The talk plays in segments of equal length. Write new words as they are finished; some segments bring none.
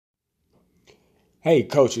Hey,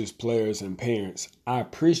 coaches, players, and parents. I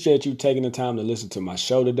appreciate you taking the time to listen to my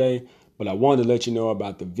show today, but I wanted to let you know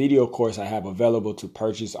about the video course I have available to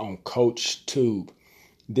purchase on CoachTube.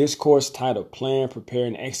 This course, titled Plan, Prepare,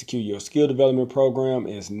 and Execute Your Skill Development Program,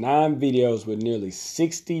 is 9 videos with nearly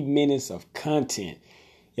 60 minutes of content.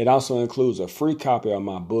 It also includes a free copy of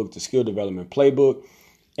my book, The Skill Development Playbook,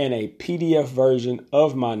 and a PDF version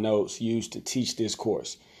of my notes used to teach this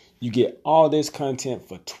course. You get all this content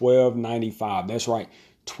for $12.95. That's right,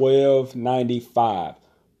 $12.95.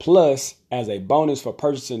 Plus, as a bonus for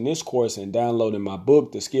purchasing this course and downloading my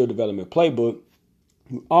book, The Skill Development Playbook,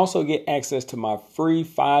 you also get access to my free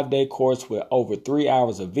 5-day course with over 3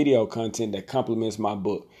 hours of video content that complements my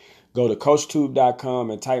book. Go to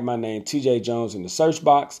CoachTube.com and type my name, TJ Jones, in the search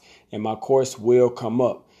box, and my course will come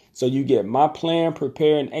up. So you get my Plan,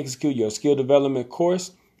 Prepare, and Execute Your Skill Development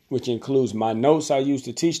course, which includes my notes I use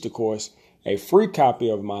to teach the course, a free copy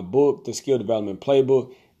of my book, The Skill Development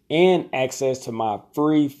Playbook, and access to my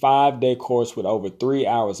free 5-day course with over 3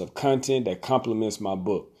 hours of content that complements my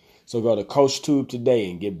book. So go to CoachTube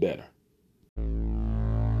today and get better.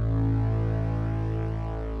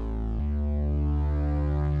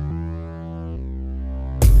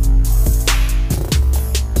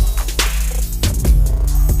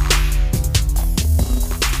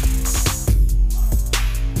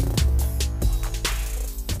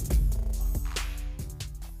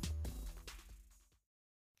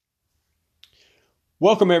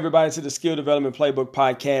 Welcome, everybody, to the Skill Development Playbook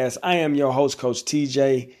Podcast. I am your host, Coach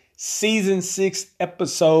TJ, Season 6,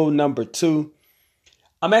 Episode number 2.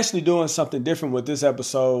 I'm actually doing something different with this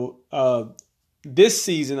episode. This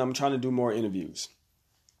season, I'm trying to do more interviews.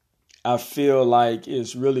 I feel like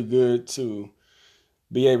it's really good to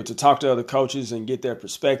be able to talk to other coaches and get their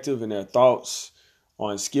perspective and their thoughts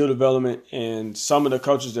on skill development. And some of the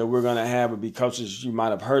coaches that we're going to have will be coaches you might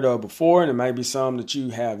have heard of before, and there might be some that you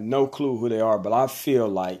have no clue who they are. But I feel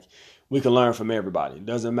like we can learn from everybody. It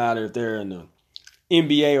doesn't matter if they're in the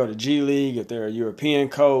NBA or the G League, if they're a European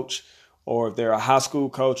coach, or if they're a high school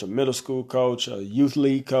coach, a middle school coach, a youth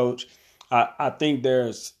league coach. I think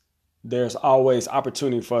there's always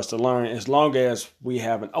opportunity for us to learn as long as we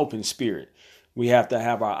have an open spirit. We have to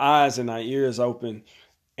have our eyes and our ears open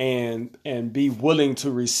and be willing to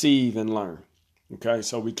receive and learn. Okay,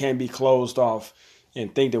 so we can't be closed off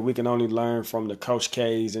and think that we can only learn from the Coach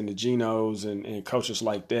K's and the Genos and coaches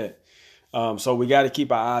like that. So we got to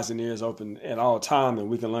keep our eyes and ears open at all time, and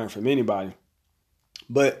we can learn from anybody.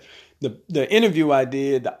 But the interview I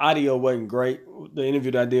did, the audio wasn't great. The interview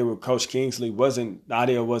that I did with Coach Kingsley the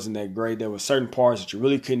audio wasn't that great. There were certain parts that you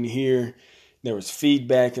really couldn't hear. There was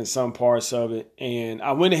feedback in some parts of it. And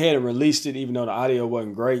I went ahead and released it, even though the audio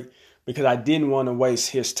wasn't great, because I didn't want to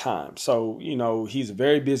waste his time. So, he's a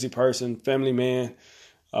very busy person, family man,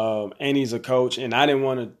 and he's a coach. And I didn't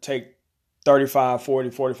want to take 35,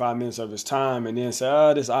 40, 45 minutes of his time and then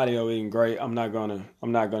say, this audio isn't great. I'm not going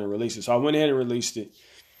to release it. So I went ahead and released it.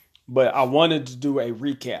 But I wanted to do a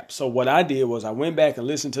recap. So what I did was I went back and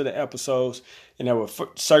listened to the episodes, and there were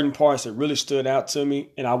certain parts that really stood out to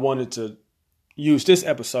me, and I wanted to use this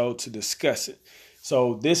episode to discuss it.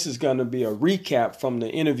 So this is going to be a recap from the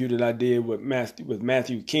interview that I did with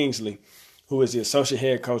Matthew Kingsley, who is the associate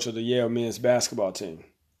head coach of the Yale men's basketball team.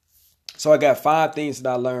 So I got 5 things that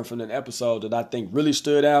I learned from that episode that I think really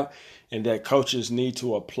stood out and that coaches need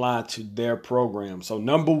to apply to their program. So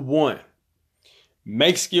number 1,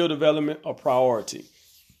 make skill development a priority.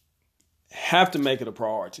 Have to make it a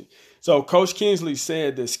priority. So Coach Kingsley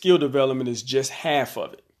said that skill development is just half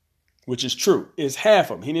of it, which is true. It's half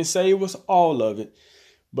of it. He didn't say it was all of it,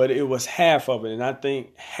 but it was half of it. And I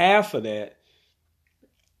think half of that,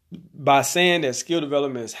 by saying that skill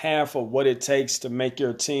development is half of what it takes to make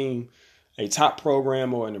your team a top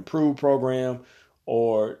program or an improved program,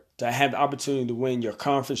 or to have the opportunity to win your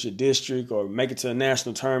conference, your district, or make it to a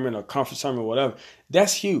national tournament or conference tournament, whatever,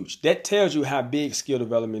 that's huge. That tells you how big skill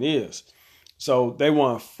development is. So they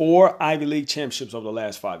won 4 Ivy League championships over the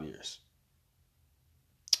last 5 years.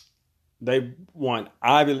 They won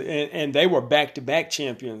Ivy League, and they were back-to-back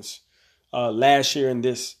champions last year and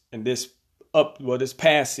this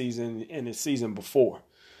past season and the season before.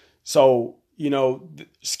 So,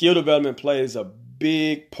 skill development plays a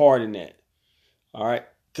big part in that. All right.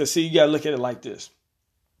 Because, see, you got to look at it like this.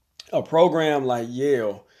 A program like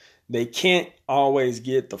Yale, they can't always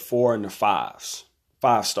get the 4 and the 5s,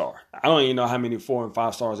 5-star. I don't even know how many 4 and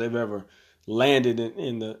 5 stars they've ever landed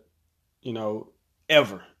in the,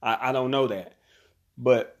 ever. I don't know that.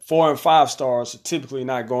 But 4 and 5 stars are typically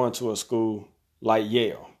not going to a school like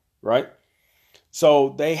Yale, right?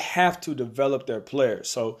 So they have to develop their players.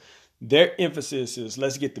 So Their emphasis is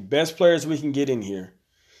let's get the best players we can get in here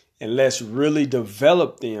and let's really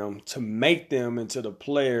develop them to make them into the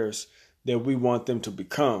players that we want them to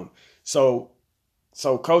become. So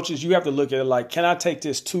coaches, you have to look at it like, can I take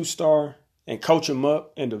this 2-star and coach him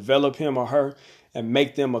up and develop him or her and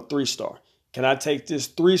make them a 3-star? Can I take this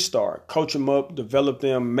 3-star, coach them up, develop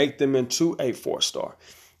them, make them into a 4-star?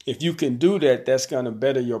 If you can do that, that's going to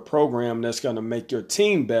better your program. That's going to make your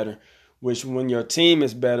team better, which when your team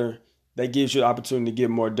is better, that gives you the opportunity to get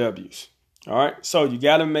more W's. All right. So you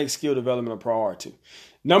got to make skill development a priority.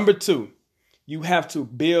 Number 2, you have to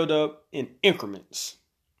build up in increments.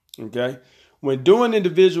 Okay. When doing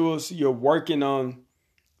individuals, you're working on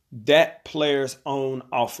that player's own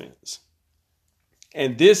offense.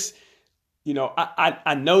 And this,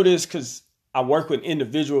 I know this because I work with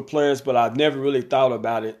individual players, but I've never really thought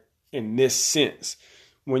about it in this sense.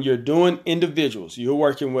 When you're doing individuals, you're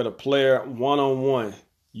working with a player one-on-one,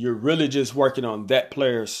 you're really just working on that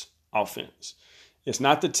player's offense. It's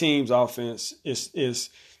not the team's offense. It's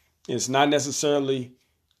not necessarily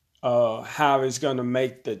how it's going to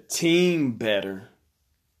make the team better.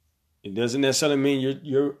 It doesn't necessarily mean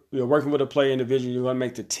you're working with a player individually, you're going to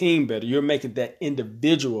make the team better. You're making that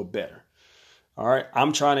individual better. All right.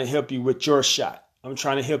 I'm trying to help you with your shot. I'm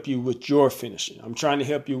trying to help you with your finishing. I'm trying to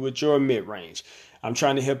help you with your mid-range. I'm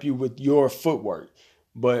trying to help you with your footwork.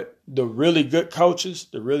 But the really good coaches,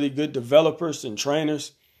 the really good developers and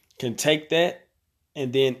trainers can take that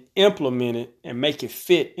and then implement it and make it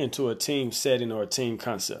fit into a team setting or a team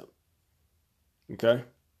concept. Okay?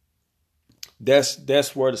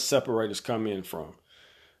 That's where the separators come in from.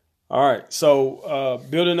 All right. So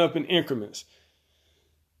building up in increments.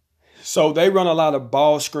 So they run a lot of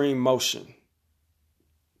ball screen motion.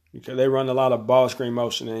 Okay, they run a lot of ball screen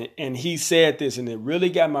motion, and he said this, and it really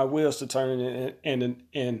got my wheels to turning.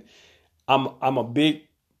 And I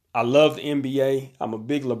love the NBA. I'm a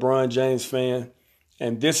big LeBron James fan,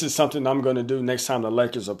 and this is something I'm going to do next time the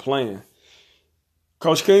Lakers are playing.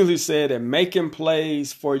 Coach Kingsley said that making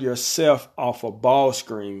plays for yourself off of ball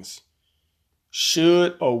screens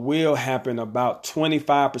should or will happen about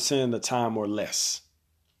 25% of the time or less.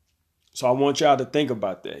 So I want y'all to think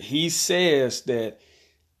about that. He says that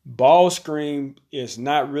ball screen is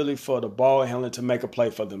not really for the ball handler to make a play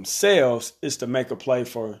for themselves. It's to make a play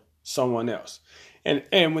for someone else. And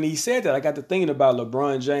when he said that, I got to thinking about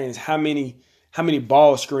LeBron James, how many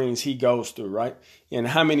ball screens he goes through, right? And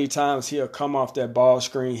how many times he'll come off that ball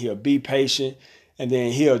screen, he'll be patient, and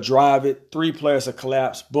then he'll drive it. 3 players will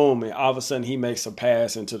collapse, boom, and all of a sudden he makes a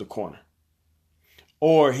pass into the corner.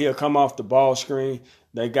 Or he'll come off the ball screen,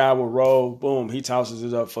 that guy will roll, boom, he tosses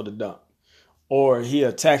it up for the dunk. Or he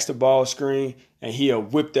attacks the ball screen and he'll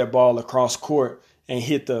whip that ball across court and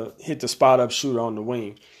hit the spot up shooter on the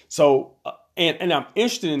wing. So, and I'm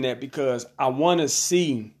interested in that because I want to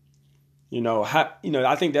see,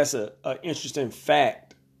 I think that's an interesting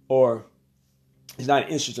fact, or it's not an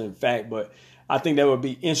interesting fact, but I think that would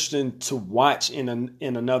be interesting to watch in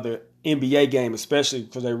another NBA game, especially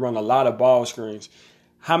because they run a lot of ball screens.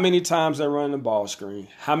 How many times they run the ball screen?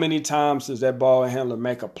 How many times does that ball handler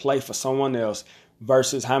make a play for someone else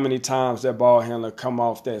versus how many times that ball handler come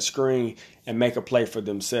off that screen and make a play for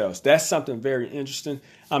themselves? That's something very interesting.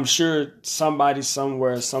 I'm sure somebody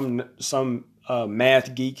somewhere, some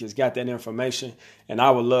math geek has got that information, and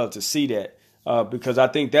I would love to see that because I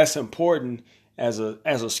think that's important as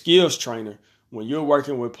a skills trainer when you're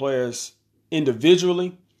working with players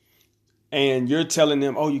individually. And you're telling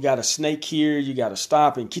them, oh, you got a snake here, you got to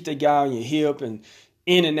stop and keep that guy on your hip and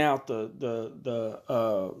in and out the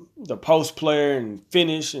post player and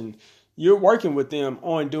finish. And you're working with them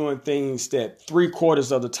on doing things that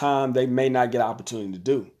 3/4 of the time they may not get an opportunity to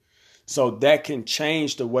do. So that can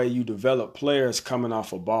change the way you develop players coming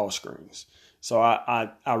off of ball screens. So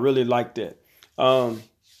I really like that.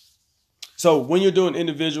 So when you're doing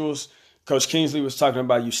individuals, Coach Kingsley was talking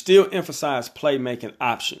about, you still emphasize playmaking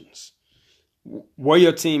options. Where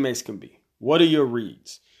your teammates can be. What are your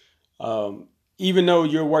reads? Even though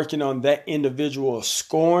you're working on that individual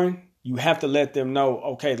scoring, you have to let them know,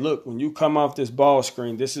 okay, look, when you come off this ball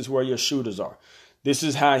screen, this is where your shooters are. This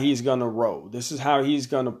is how he's going to roll. This is how he's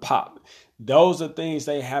going to pop. Those are things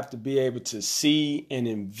they have to be able to see and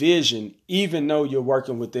envision, even though you're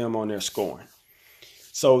working with them on their scoring.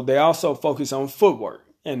 So they also focus on footwork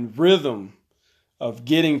and rhythm of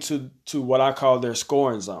getting to what I call their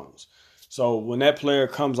scoring zones. So when that player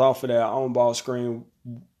comes off of that on ball screen,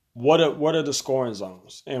 what are the scoring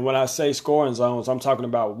zones? And when I say scoring zones, I'm talking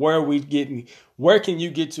about where can you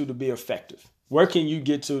get to be effective? Where can you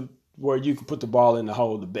get to where you can put the ball in the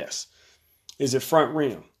hole the best? Is it front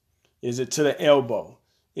rim? Is it to the elbow?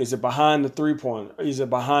 Is it behind the three-pointer? Is it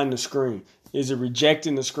behind the screen? Is it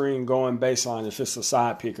rejecting the screen going baseline if it's a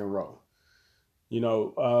side pick and roll?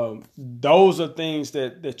 Those are things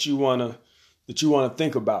that you wanna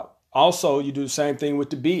think about. Also, you do the same thing with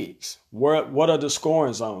the bigs. What are the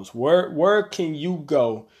scoring zones? Where can you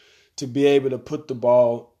go to be able to put the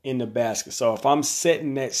ball in the basket? So if I'm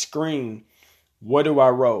setting that screen, what do I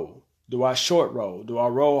roll? Do I short roll? Do I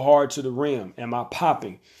roll hard to the rim? Am I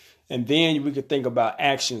popping? And then we could think about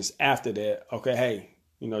actions after that. Okay, hey,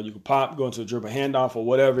 you can pop, go into a dribble handoff or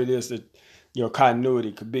whatever it is that your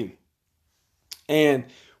continuity could be. And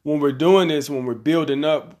when we're doing this, when we're building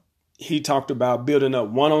up, he talked about building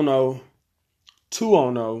up 1-on-0,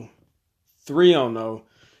 2-on-0, 3-on-0,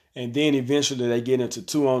 and then eventually they get into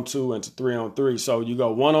 2-on-2 and to 3-on-3. So you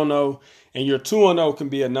go 1-on-0, and your 2-on-0 can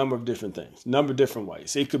be a number of different things, number of different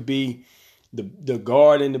ways. It could be the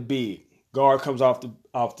guard and the big. Guard comes off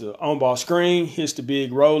the on-ball screen, hits the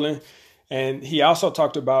big rolling. And he also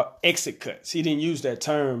talked about exit cuts. He didn't use that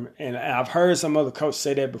term. And I've heard some other coaches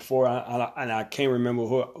say that before, and I can't remember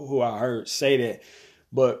who I heard say that.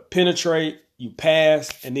 But penetrate, you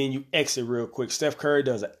pass, and then you exit real quick. Steph Curry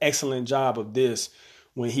does an excellent job of this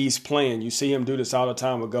when he's playing. You see him do this all the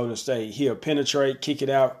time with Golden State. He'll penetrate, kick it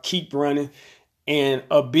out, keep running. And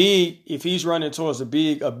a big, if he's running towards a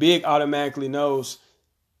big automatically knows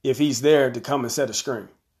if he's there to come and set a screen.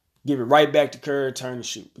 Give it right back to Curry, turn and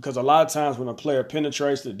shoot. Because a lot of times when a player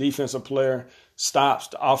penetrates, the defensive player stops,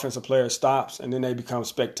 the offensive player stops, and then they become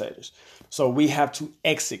spectators. So we have to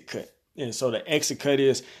exit cut. And so the exit cut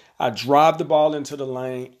is I drive the ball into the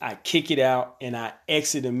lane, I kick it out, and I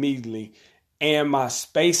exit immediately. And my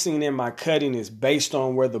spacing and my cutting is based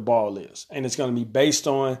on where the ball is. And it's going to be based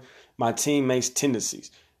on my teammates'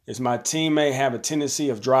 tendencies. If my teammate have a tendency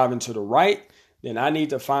of driving to the right, then I need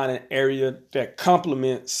to find an area that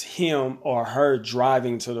complements him or her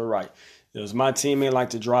driving to the right. Does my teammate like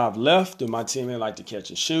to drive left? Does my teammate like to catch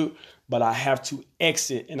and shoot? But I have to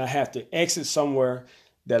exit, and I have to exit somewhere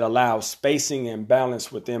that allows spacing and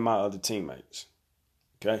balance within my other teammates.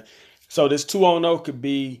 Okay, so this 2-on-0 could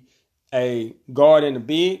be a guard and a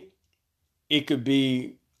big. It could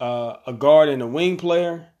be a guard and a wing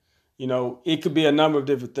player. It could be a number of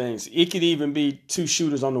different things. It could even be two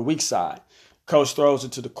shooters on the weak side. Coach throws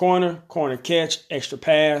it to the corner catch, extra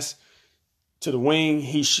pass to the wing.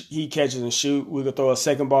 He catches and shoot. We could throw a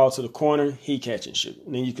second ball to the corner. He catch and shoot.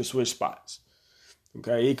 And then you can switch spots.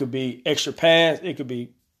 Okay, it could be extra pass. It could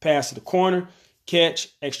be pass to the corner, catch,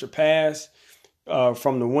 extra pass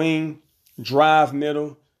from the wing, drive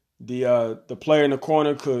middle. The player in the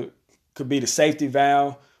corner could be the safety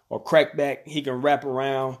valve or crackback. He can wrap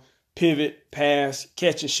around, pivot, pass,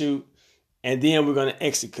 catch and shoot, and then we're going to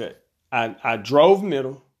exit cut. I drove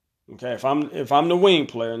middle. Okay, if I'm the wing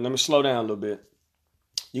player, and let me slow down a little bit.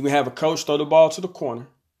 You can have a coach throw the ball to the corner.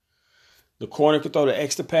 The corner could throw the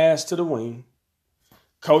extra pass to the wing.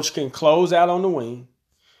 Coach can close out on the wing.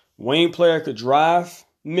 Wing player could drive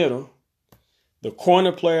middle. The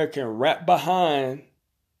corner player can wrap behind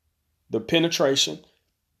the penetration.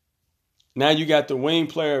 Now you got the wing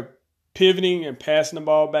player pivoting and passing the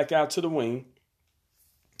ball back out to the wing.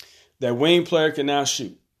 That wing player can now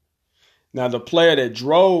shoot. Now the player that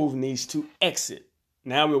drove needs to exit.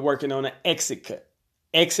 Now we're working on an exit cut.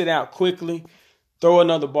 Exit out quickly. Throw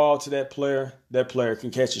another ball to that player. That player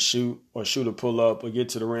can catch a shoot or shoot a pull up or get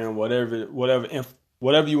to the rim, whatever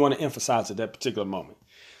you want to emphasize at that particular moment.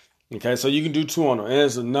 Okay, so you can do 2-on-0. And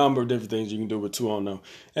there's a number of different things you can do with 2-on-0.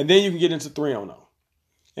 And then you can get into 3-on-0.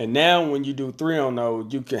 And now when you do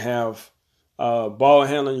 3-on-0, you can have ball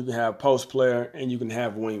handler, you can have post player, and you can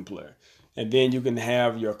have wing player. And then you can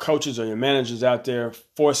have your coaches or your managers out there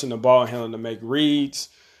forcing the ball handler to make reads,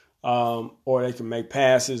 or they can make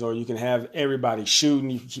passes, or you can have everybody shooting.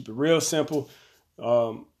 You can keep it real simple,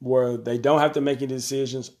 where they don't have to make any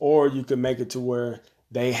decisions, or you can make it to where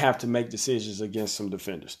they have to make decisions against some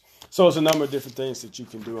defenders. So it's a number of different things that you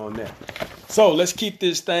can do on that. So let's keep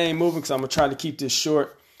this thing moving because I'm going to try to keep this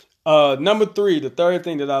short. Number 3, the third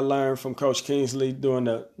thing that I learned from Coach Kingsley during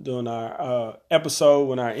our episode,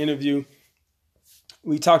 when our interview,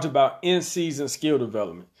 we talked about in-season skill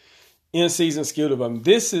development. In-season skill development.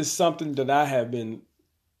 This is something that I have been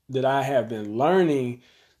learning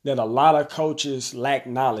that a lot of coaches lack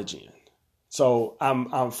knowledge in. So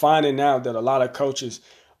I'm finding out that a lot of coaches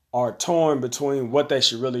are torn between what they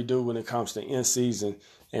should really do when it comes to in-season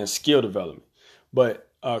and skill development. But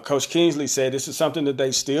Coach Kingsley said this is something that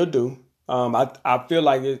they still do. I feel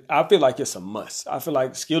like it's a must. I feel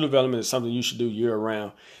like skill development is something you should do year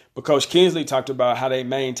round. But Coach Kingsley talked about how they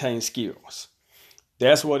maintain skills.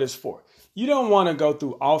 That's what it's for. You don't want to go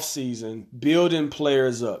through off season building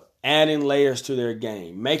players up, adding layers to their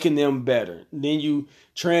game, making them better. Then you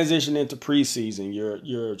transition into preseason.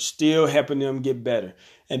 You're still helping them get better.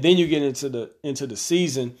 And then you get into the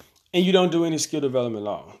season and you don't do any skill development at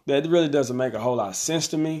all. That really doesn't make a whole lot of sense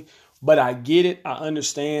to me. But I get it. I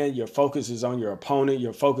understand your focus is on your opponent.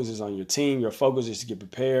 Your focus is on your team. Your focus is to get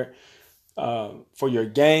prepared for your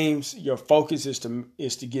games. Your focus is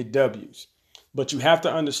to get W's. But you have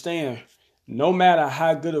to understand, no matter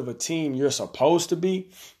how good of a team you're supposed to be,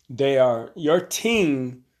 your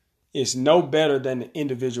team is no better than the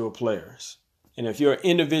individual players. And if your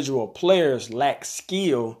individual players lack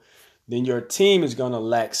skill, then your team is going to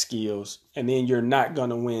lack skills, and then you're not going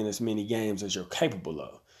to win as many games as you're capable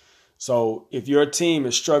of. So if your team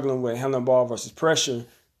is struggling with handling ball versus pressure,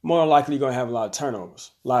 more likely you're going to have a lot of turnovers.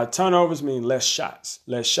 A lot of turnovers mean less shots.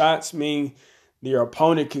 Less shots mean your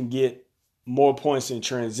opponent can get more points in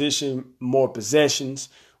transition, more possessions,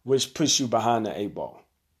 which puts you behind the 8-ball.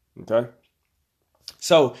 Okay?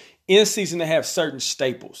 So in season, they have certain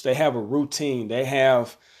staples. They have a routine. They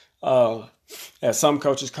have, as some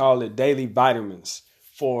coaches call it, daily vitamins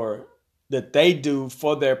that they do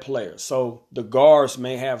for their players. So the guards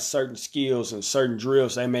may have certain skills and certain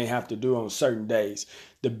drills they may have to do on certain days.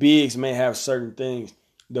 The bigs may have certain things.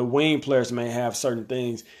 The wing players may have certain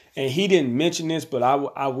things. And he didn't mention this, but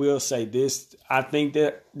I will say this. I think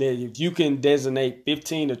that if you can designate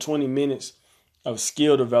 15 to 20 minutes of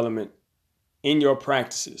skill development in your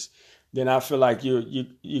practices, then I feel like you're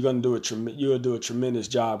going to you'll do a tremendous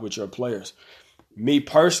job with your players. Me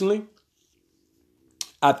personally,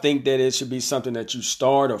 I think that it should be something that you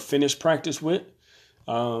start or finish practice with,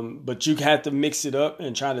 but you have to mix it up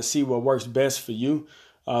and try to see what works best for you.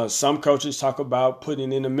 Some coaches talk about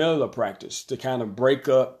putting in the middle of practice to kind of break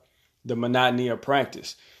up the monotony of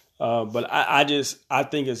practice. But I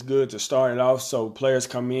think it's good to start it off so players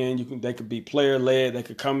come in. They could be player led. They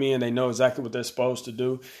could come in. They know exactly what they're supposed to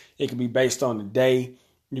do. It can be based on the day.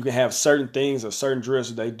 You can have certain things or certain drills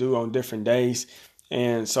that they do on different days.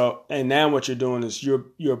 And now what you're doing is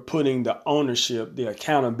you're putting the ownership, the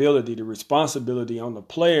accountability, the responsibility on the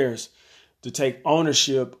players to take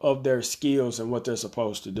ownership of their skills and what they're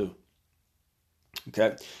supposed to do.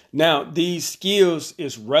 Okay. Now, these skills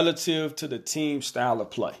is relative to the team style of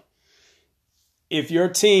play. If your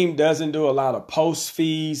team doesn't do a lot of post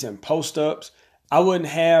feeds and post ups, I wouldn't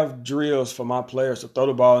have drills for my players to throw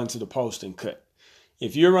the ball into the post and cut.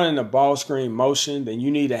 If you're running a ball screen motion, then you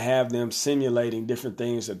need to have them simulating different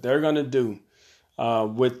things that they're going to do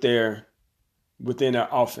within their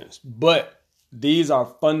offense. But these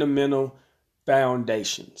are fundamental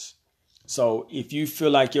foundations. So if you feel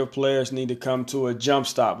like your players need to come to a jump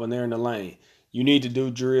stop when they're in the lane, you need to do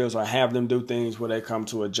drills or have them do things where they come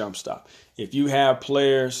to a jump stop. If you have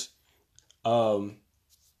players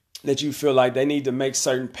that you feel like they need to make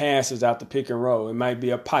certain passes out the pick and roll, it might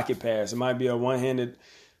be a pocket pass, it might be a one-handed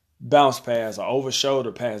bounce pass, or over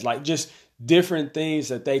shoulder pass, like just different things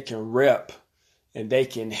that they can rep and they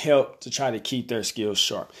can help to try to keep their skills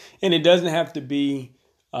sharp. And it doesn't have to be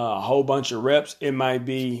a whole bunch of reps. It might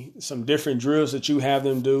be some different drills that you have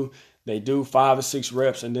them do. They do 5 or 6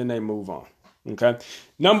 reps and then they move on. Okay.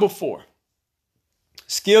 Number 4,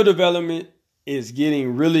 skill development is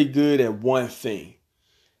getting really good at one thing.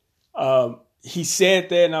 He said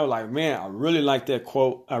that and I was like, man, I really like that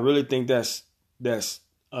quote. I really think that's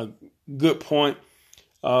a good point.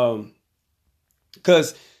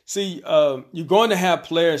 Because you're going to have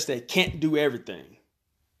players that can't do everything,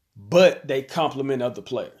 but they complement other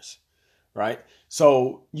players, right?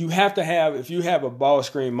 So you have to have, if you have a ball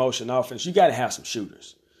screen motion offense, you got to have some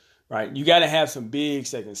shooters, right? You got to have some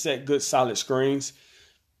bigs that can set good, solid screens.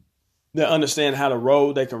 They understand how to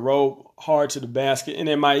roll. They can roll hard to the basket, and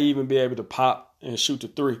they might even be able to pop and shoot the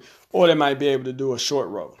 3, or they might be able to do a short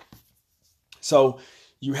roll. So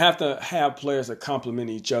you have to have players that complement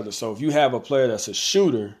each other. So if you have a player that's a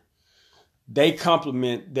shooter, they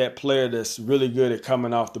complement that player that's really good at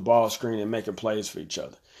coming off the ball screen and making plays for each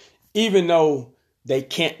other, even though they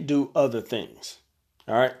can't do other things.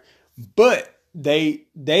 All right. But they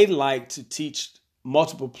like to teach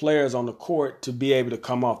multiple players on the court to be able to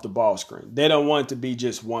come off the ball screen. They don't want it to be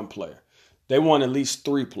just one player. They want at least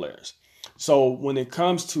 3 players. So when it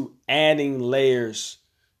comes to adding layers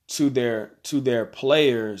to their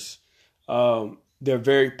players, they're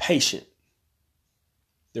very patient.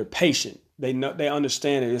 They're patient. They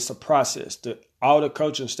understand that it's a process. All the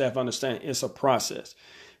coaching staff understand it's a process.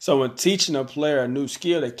 So when teaching a player a new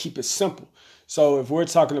skill, they keep it simple. So if we're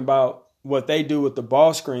talking about what they do with the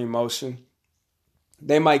ball screen motion,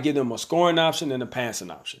 they might give them a scoring option and a passing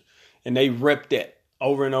option, and they rep that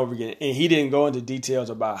over and over again. And he didn't go into details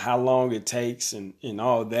about how long it takes and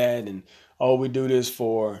all that. And, oh, we do this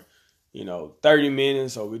for, 30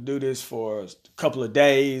 minutes, or we do this for a couple of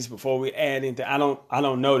days before we add anything. I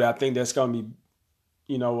don't know that. I think that's going to be,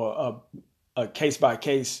 a case by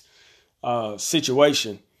case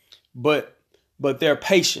situation. But they're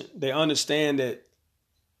patient. They understand that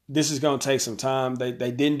this is going to take some time. They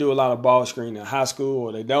didn't do a lot of ball screen in high school,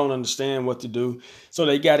 or they don't understand what to do. So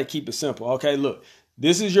they got to keep it simple. Okay, look,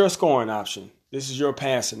 this is your scoring option. This is your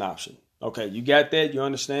passing option. Okay, you got that. You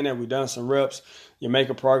understand that. We've done some reps. You're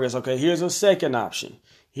making progress. Okay, here's a second option.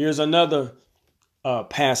 Here's another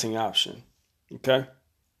passing option. Okay.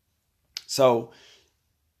 So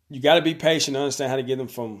you got to be patient and understand how to get them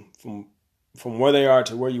from where they are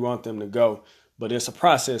to where you want them to go. But it's a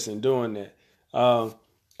process in doing that.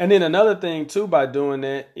 And then another thing, too, by doing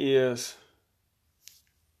that is,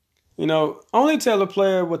 only tell a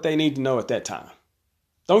player what they need to know at that time.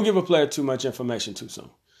 Don't give a player too much information too soon.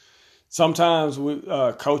 Sometimes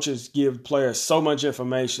coaches give players so much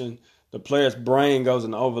information, the player's brain goes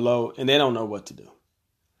into overload, and they don't know what to do.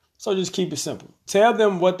 So just keep it simple. Tell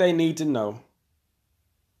them what they need to know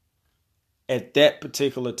at that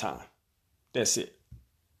particular time. That's it.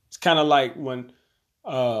 It's kind of like when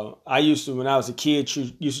when I was a kid,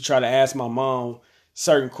 used to try to ask my mom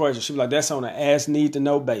certain questions. She'd be like, that's on an ask need to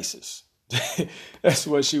know basis. That's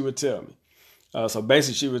what she would tell me. So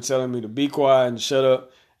basically she was telling me to be quiet and shut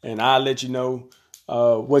up, and I'll let you know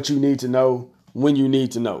what you need to know when you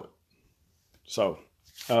need to know it. So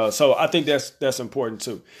I think that's important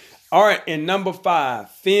too. All right, and number 5,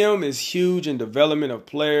 film is huge in development of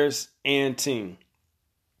players and team.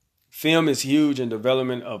 Film is huge in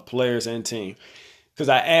development of players and team. Because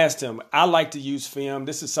I asked him, I like to use film.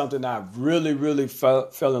 This is something I've really, really fell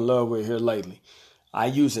in love with here lately. I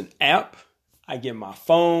use an app. I get my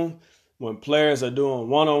phone. When players are doing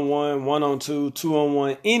 1-on-1, 1-on-2,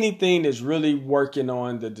 2-on-1, anything that's really working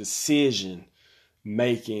on the decision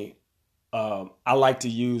making, I like to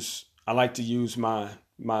use my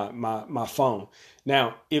phone.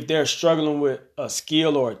 Now, if they're struggling with a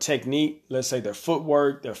skill or a technique, let's say their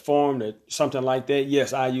footwork, their form, something like that,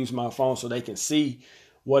 yes, I use my phone so they can see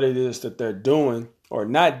what it is that they're doing or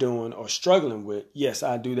not doing or struggling with. Yes,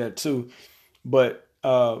 I do that too. But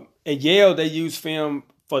at Yale, they use film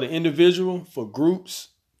for the individual, for groups,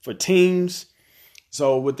 for teams.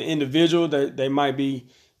 So with the individual, they might be,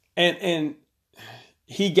 and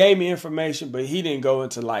he gave me information, but he didn't go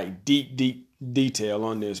into like deep detail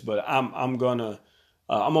on this. But I'm gonna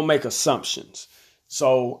make assumptions.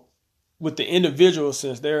 So with the individual,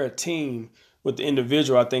 since they're a team, with the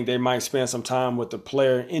individual, I think they might spend some time with the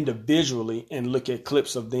player individually and look at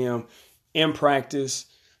clips of them in practice,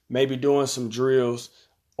 maybe doing some drills,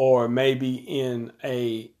 or maybe in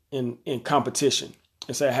competition,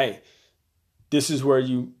 and say, hey, this is where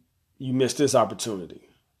you missed this opportunity.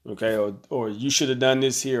 Okay, or you should have done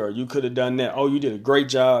this here, or you could have done that. Oh, you did a great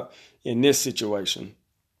job in this situation.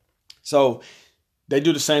 So they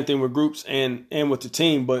do the same thing with groups and with the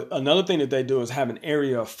team. But another thing that they do is have an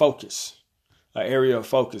area of focus.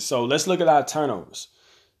 So let's look at our turnovers.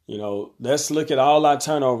 Let's look at all our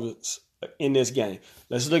turnovers in this game.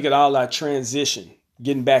 Let's look at all our transition,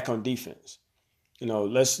 getting back on defense.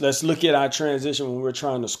 Let's look at our transition when we're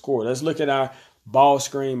trying to score. Let's look at our ball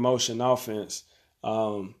screen motion offense,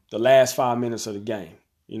 the last 5 minutes of the game.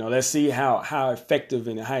 Let's see how effective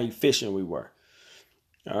and how efficient we were.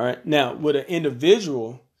 All right. Now, with an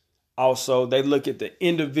individual, also, they look at the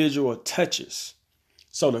individual touches.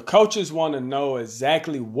 So the coaches want to know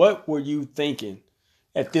exactly what were you thinking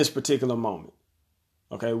at this particular moment.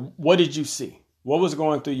 Okay. What did you see? What was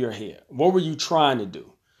going through your head? What were you trying to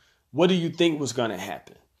do? What do you think was going to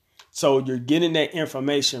happen? So you're getting that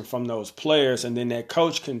information from those players, and then that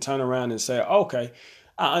coach can turn around and say, okay,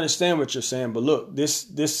 I understand what you're saying, but look, this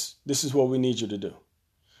is what we need you to do.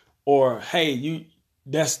 Or, hey,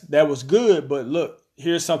 that was good, but look,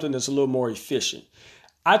 here's something that's a little more efficient.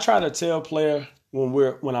 I try to tell players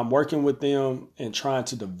when I'm working with them and trying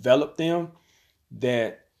to develop them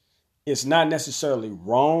that it's not necessarily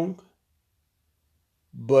wrong,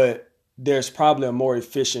 but there's probably a more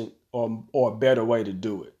efficient or a better way to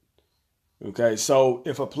do it. Okay, so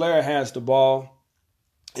if a player has the ball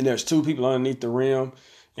and there's 2 people underneath the rim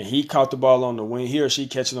and he caught the ball on the wing, he or she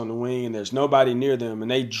catches it on the wing, and there's nobody near them, and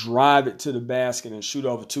they drive it to the basket and shoot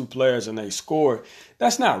over 2 players and they score,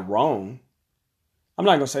 that's not wrong. I'm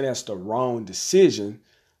not going to say that's the wrong decision,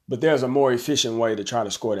 but there's a more efficient way to try to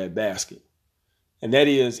score that basket. And that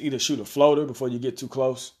is either shoot a floater before you get too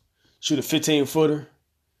close, shoot a 15-footer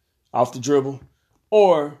off the dribble,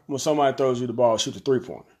 or when somebody throws you the ball, shoot a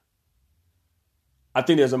 3-pointer. I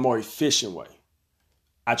think there's a more efficient way.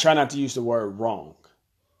 I try not to use the word wrong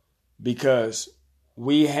because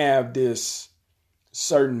we have this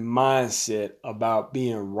certain mindset about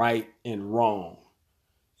being right and wrong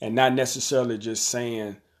and not necessarily just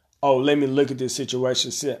saying, oh, let me look at this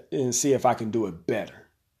situation and see if I can do it better.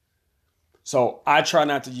 So I try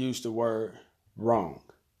not to use the word wrong.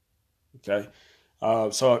 Okay.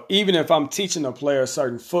 So even if I'm teaching a player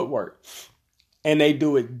certain footwork and they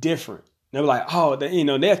do it different, they're like, oh,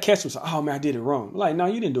 they'll catch me. Oh man, I did it wrong. I'm like, no,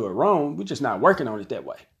 you didn't do it wrong. We're just not working on it that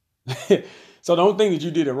way. So don't think that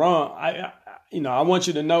you did it wrong. I want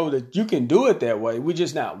you to know that you can do it that way. We're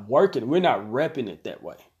just not working. We're not repping it that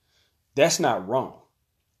way. That's not wrong.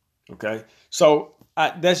 Okay. So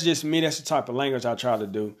that's just me. That's the type of language I try to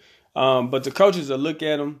do. But the coaches will look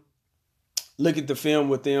at them, look at the film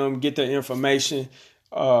with them, get their information,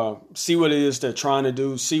 see what it is they're trying to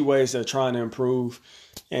do, see ways they're trying to improve,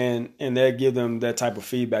 and they'll give them that type of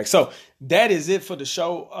feedback. So that is it for the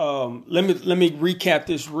show. Let me recap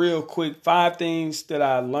this real quick. 5 things that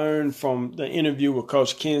I learned from the interview with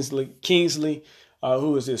Coach Kingsley,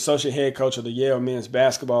 who is the associate head coach of the Yale men's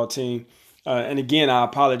basketball team. And again, I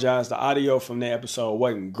apologize. The audio from that episode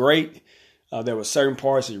wasn't great. There were certain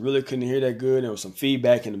parts that you really couldn't hear that good. There was some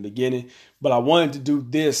feedback in the beginning. But I wanted to do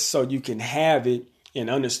this so you can have it and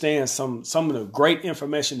understand some of the great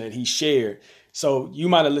information that he shared. So you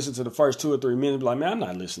might have listened to the first 2 or 3 minutes and be like, man, I'm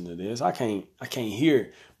not listening to this. I can't hear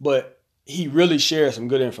it. But he really shared some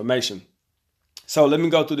good information. So let me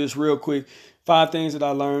go through this real quick. 5 things that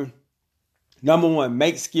I learned. Number 1,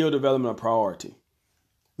 make skill development a priority.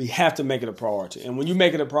 We have to make it a priority. And when you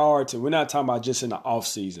make it a priority, we're not talking about just in the off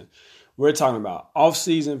season. We're talking about off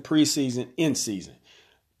season, preseason, in season.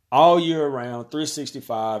 All year around,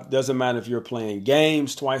 365. Doesn't matter if you're playing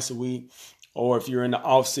games twice a week, or if you're in the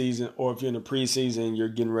off season, or if you're in the preseason, you're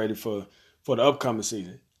getting ready for the upcoming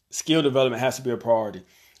season. Skill development has to be a priority.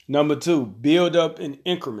 Number 2, build up in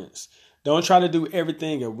increments. Don't try to do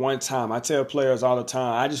everything at one time. I tell players all the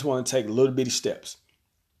time, I just want to take little bitty steps.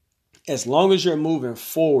 As long as you're moving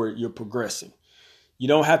forward, you're progressing. You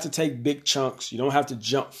don't have to take big chunks. You don't have to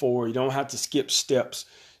jump forward. You don't have to skip steps,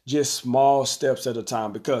 just small steps at a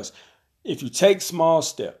time. Because if you take small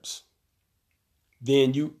steps,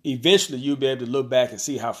 then you'll be able to look back and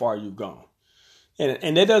see how far you've gone.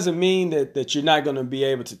 And that doesn't mean that you're not going to be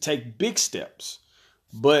able to take big steps.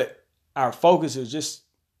 But our focus is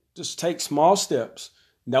just take small steps.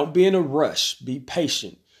 Don't be in a rush. Be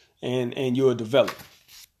patient, and you'll develop.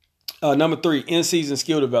 Number 3, in-season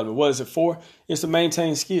skill development. What is it for? It's to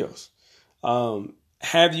maintain skills.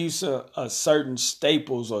 Have use of certain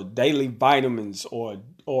staples or daily vitamins or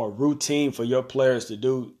routine for your players to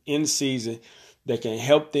do in season that can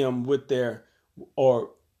help them with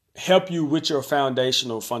help you with your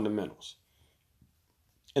foundational fundamentals.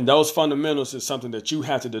 And those fundamentals is something that you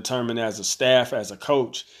have to determine as a staff, as a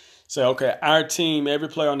coach. Say, okay, our team, every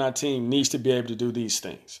player on our team needs to be able to do these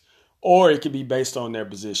things. Or it could be based on their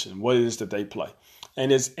position, what it is that they play.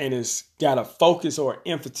 And it's got a focus or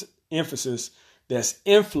emphasis that's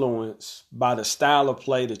influenced by the style of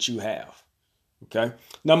play that you have. Okay.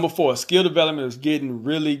 Number 4, skill development is getting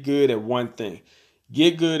really good at one thing.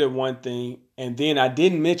 Get good at one thing. And then I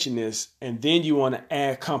didn't mention this, and then you want to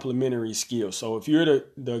add complementary skills. So if you're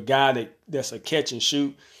the guy that's a catch and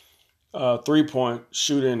shoot, 3-point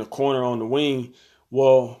shooter in the corner on the wing,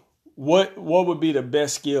 well, what would be the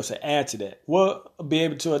best skills to add to that? Well, be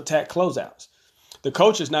able to attack closeouts. The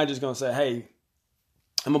coach is not just going to say, hey,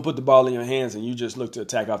 I'm going to put the ball in your hands and you just look to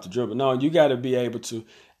attack off the dribble. No, you got to be able to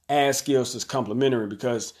add skills that's complementary,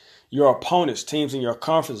 because your opponents, teams in your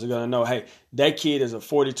conference, are going to know, hey, that kid is a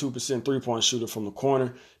 42% 3-point shooter from the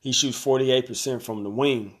corner. He shoots 48% from the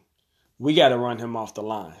wing. We got to run him off the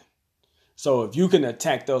line. So if you can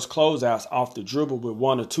attack those closeouts off the dribble with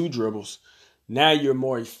 1 or 2 dribbles, now you're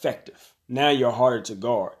more effective. Now you're harder to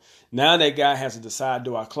guard. Now that guy has to decide,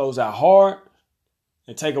 do I close out hard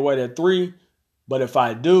and take away that 3? But if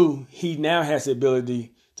I do, he now has the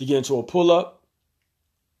ability to get into a pull-up,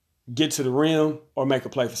 get to the rim, or make a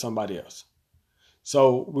play for somebody else.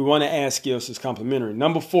 So we want to add skills that's complementary.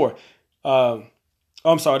 Number 4.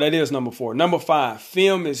 That is number 4. Number 5,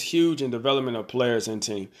 film is huge in development of players and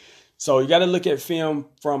team. So you got to look at film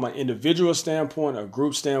from an individual standpoint, a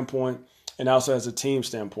group standpoint, and also as a team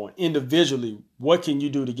standpoint. Individually, what can you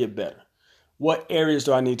do to get better? What areas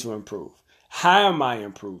do I need to improve? How am I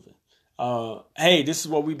improving? Hey, this is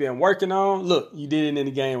what we've been working on. Look, you did it in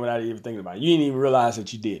the game without even thinking about it. You didn't even realize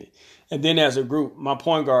that you did it. And then as a group, my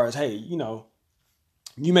point guards, hey,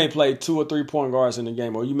 you may play 2 or 3 point guards in the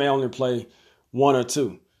game, or you may only play 1 or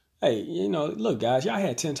 2. Hey, look, guys, y'all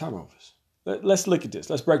had 10 turnovers. Let's look at this.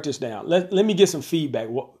 Let's break this down. Let me get some feedback.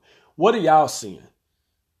 What are y'all seeing?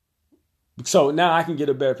 So now I can get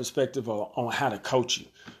a better perspective on how to coach you.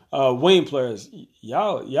 Wing players,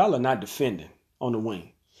 y'all are not defending on the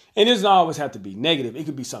wing. And it doesn't always have to be negative. It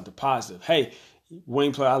could be something positive. Hey,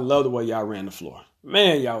 wing player, I love the way y'all ran the floor.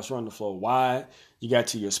 Man, y'all was running the floor wide. You got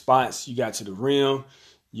to your spots. You got to the rim.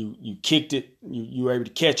 You kicked it. You were able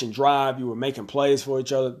to catch and drive. You were making plays for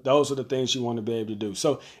each other. Those are the things you want to be able to do.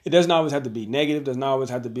 So it doesn't always have to be negative. It doesn't always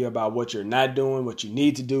have to be about what you're not doing, what you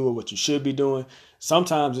need to do, or what you should be doing.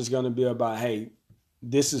 Sometimes it's going to be about, hey,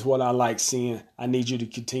 this is what I like seeing. I need you to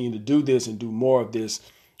continue to do this and do more of this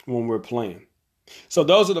when we're playing. So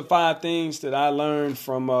those are the 5 things that I learned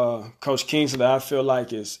from Coach Kingsley that I feel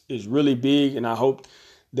like is really big. And I hope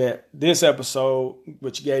that this episode,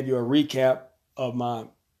 which gave you a recap of my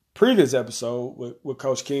previous episode with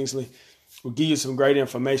Coach Kingsley, will give you some great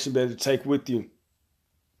information better to take with you.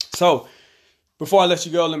 So before I let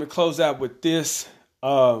you go, let me close out with this.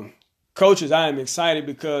 Coaches, I am excited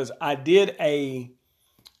because I did a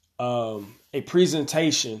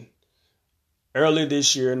presentation earlier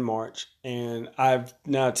this year in March, and I've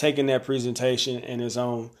now taken that presentation and it's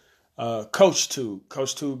on CoachTube,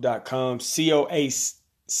 CoachTube.com, CoachTube,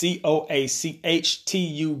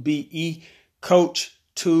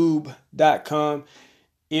 CoachTube.com.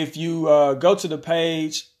 If you go to the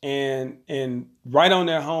page and right on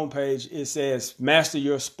their homepage, it says Master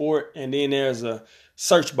Your Sport, and then there's a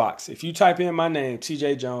search box. If you type in my name,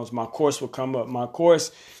 TJ Jones, my course will come up. My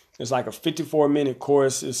course is like a 54-minute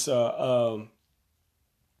course. It's like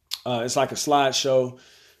a slideshow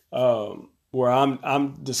where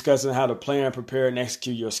I'm discussing how to plan, prepare, and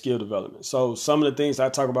execute your skill development. So some of the things I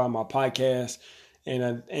talk about in my podcast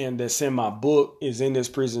and that's in my book is in this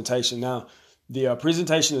presentation. Now, the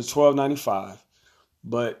presentation is $12.95,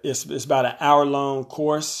 but it's about an hour-long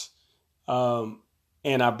course, and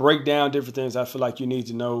I break down different things I feel like you need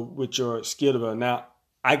to know with your skill development. Now,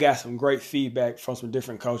 I got some great feedback from some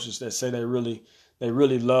different coaches that say they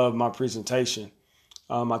really love my presentation.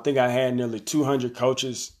 I think I had nearly 200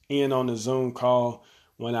 coaches in on the Zoom call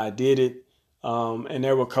when I did it, and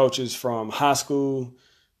there were coaches from high school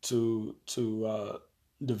to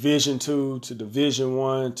Division II to Division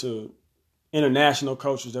I to international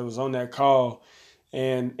coaches that was on that call,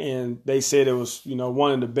 and they said it was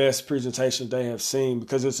one of the best presentations they have seen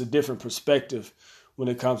because it's a different perspective when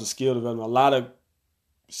it comes to skill development. A lot of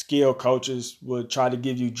skill coaches would try to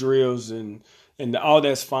give you drills and all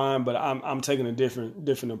that's fine, but I'm taking a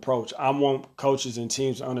different approach. I want coaches and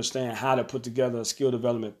teams to understand how to put together a skill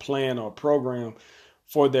development plan or program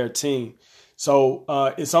for their team. So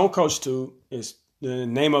it's on CoachTube. The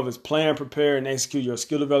name of it is Plan, Prepare, and Execute Your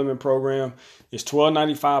Skill Development Program. It's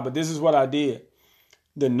 $12.95, but this is what I did.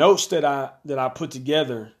 The notes that I put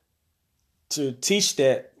together to teach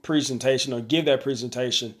that presentation or give that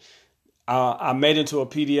presentation, I made into a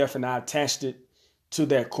PDF and I attached it to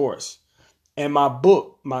that course. And my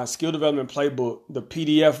book, my Skill Development Playbook, the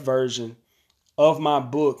PDF version of my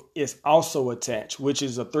book is also attached, which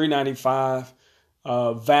is a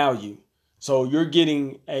 $3.95 value. So you're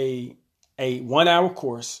getting a 1-hour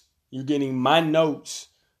course. You're getting my notes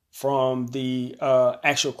from the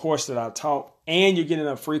actual course that I taught, and you're getting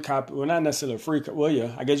a free copy. Well, not necessarily a free copy. Well,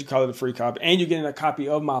 yeah, I guess you call it a free copy. And you're getting a copy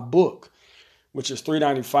of my book, which is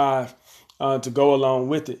 $3.95 to go along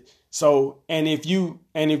with it. So, and if you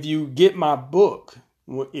get my book,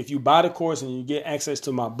 if you buy the course and you get access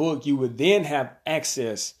to my book, you would then have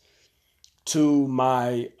access to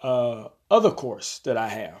my other course that I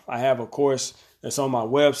have. I have a course that's on my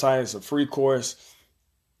website. It's a free course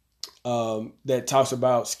that talks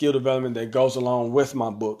about skill development that goes along with my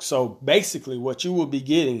book. So basically what you will be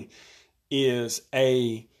getting is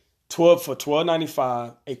for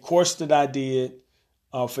 $12.95, a course that I did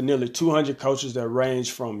for nearly 200 coaches that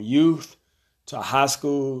range from youth to high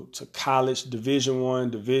school to college, Division I,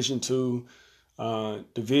 Division II,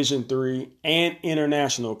 Division III, and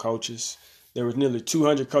international coaches. There was nearly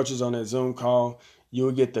 200 coaches on that Zoom call. You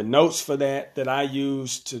will get the notes for that I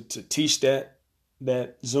used to teach that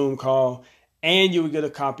Zoom call, and you will get a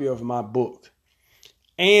copy of my book.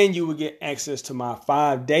 And you will get access to my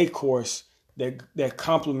 5-day course that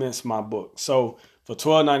complements my book. So for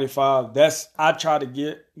 $12.95, I try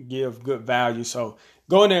to give good value. So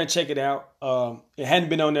go in there and check it out. It hadn't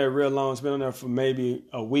been on there real long. It's been on there for maybe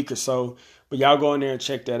a week or so. But y'all go in there and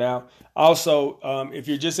check that out. Also, if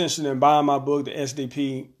you're just interested in buying my book, the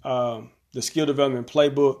SDP, the Skill Development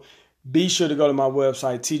Playbook, be sure to go to my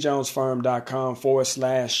website,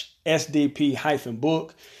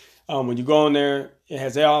 tjonesfirm.com/SDP-book. When you go on there, it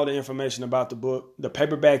has all the information about the book. The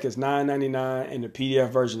paperback is $9.99 and the PDF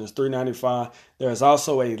version is $3.95. There's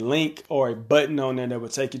also a link or a button on there that will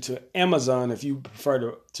take you to Amazon if you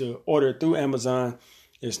prefer to order it through Amazon.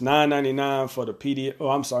 It's $9.99 for the PDF. Oh,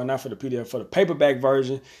 I'm sorry, not for the PDF, for the paperback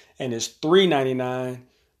version, and it's $3.99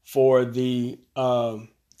 for the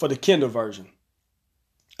Kindle version.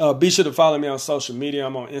 Be sure to follow me on social media.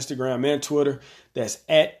 I'm on Instagram and Twitter. That's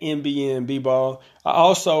at NBNBball.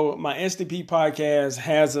 My SDP podcast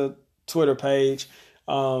has a Twitter page.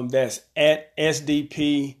 That's at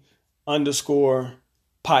SDP_podcast.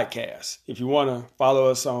 If you want to follow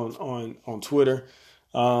us on Twitter.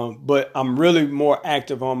 But I'm really more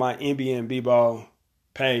active on my NBNBball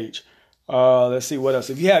page. Let's see what else.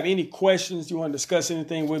 If you have any questions, you want to discuss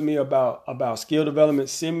anything with me about skill development,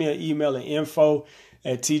 send me an email at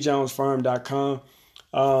info@tjonesfirm.com.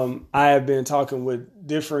 I have been talking with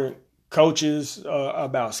different coaches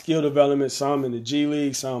about skill development, some in the G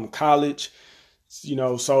League, some college,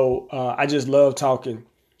 so I just love talking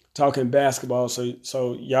basketball.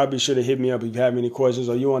 So y'all be sure to hit me up if you have any questions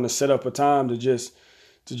or you want to set up a time to just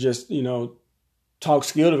talk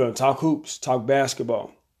skill development, talk hoops, talk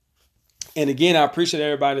basketball. And again, I appreciate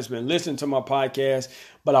everybody that's been listening to my podcast,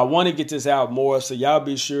 but I want to get this out more. So y'all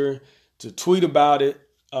be sure to tweet about it,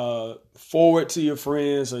 forward to your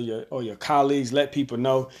friends or your colleagues. Let people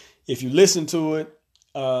know. If you listen to it,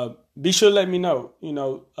 be sure to let me know.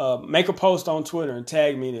 Make a post on Twitter and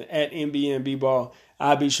tag me at NBNBball.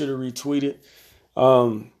 I'll be sure to retweet it.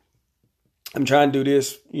 I'm trying to do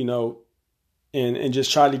this, and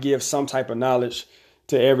just try to give some type of knowledge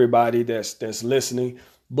to everybody that's listening.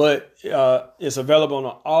 But it's available on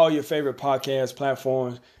all your favorite podcast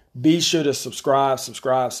platforms. Be sure to subscribe.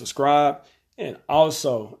 And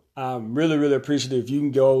also, I'm really, really appreciative if you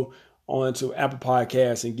can go on to Apple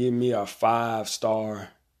Podcasts and give me a 5-star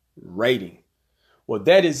rating. Well,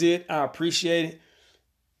 that is it. I appreciate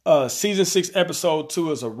it. Season 6, episode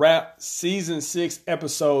 2 is a wrap. Season 6,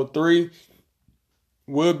 episode 3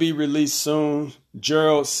 will be released soon.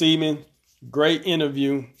 Gerald Seaman, great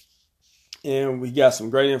interview. And we got some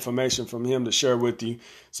great information from him to share with you.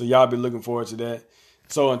 So y'all be looking forward to that.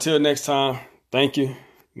 So until next time, thank you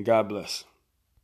and God bless.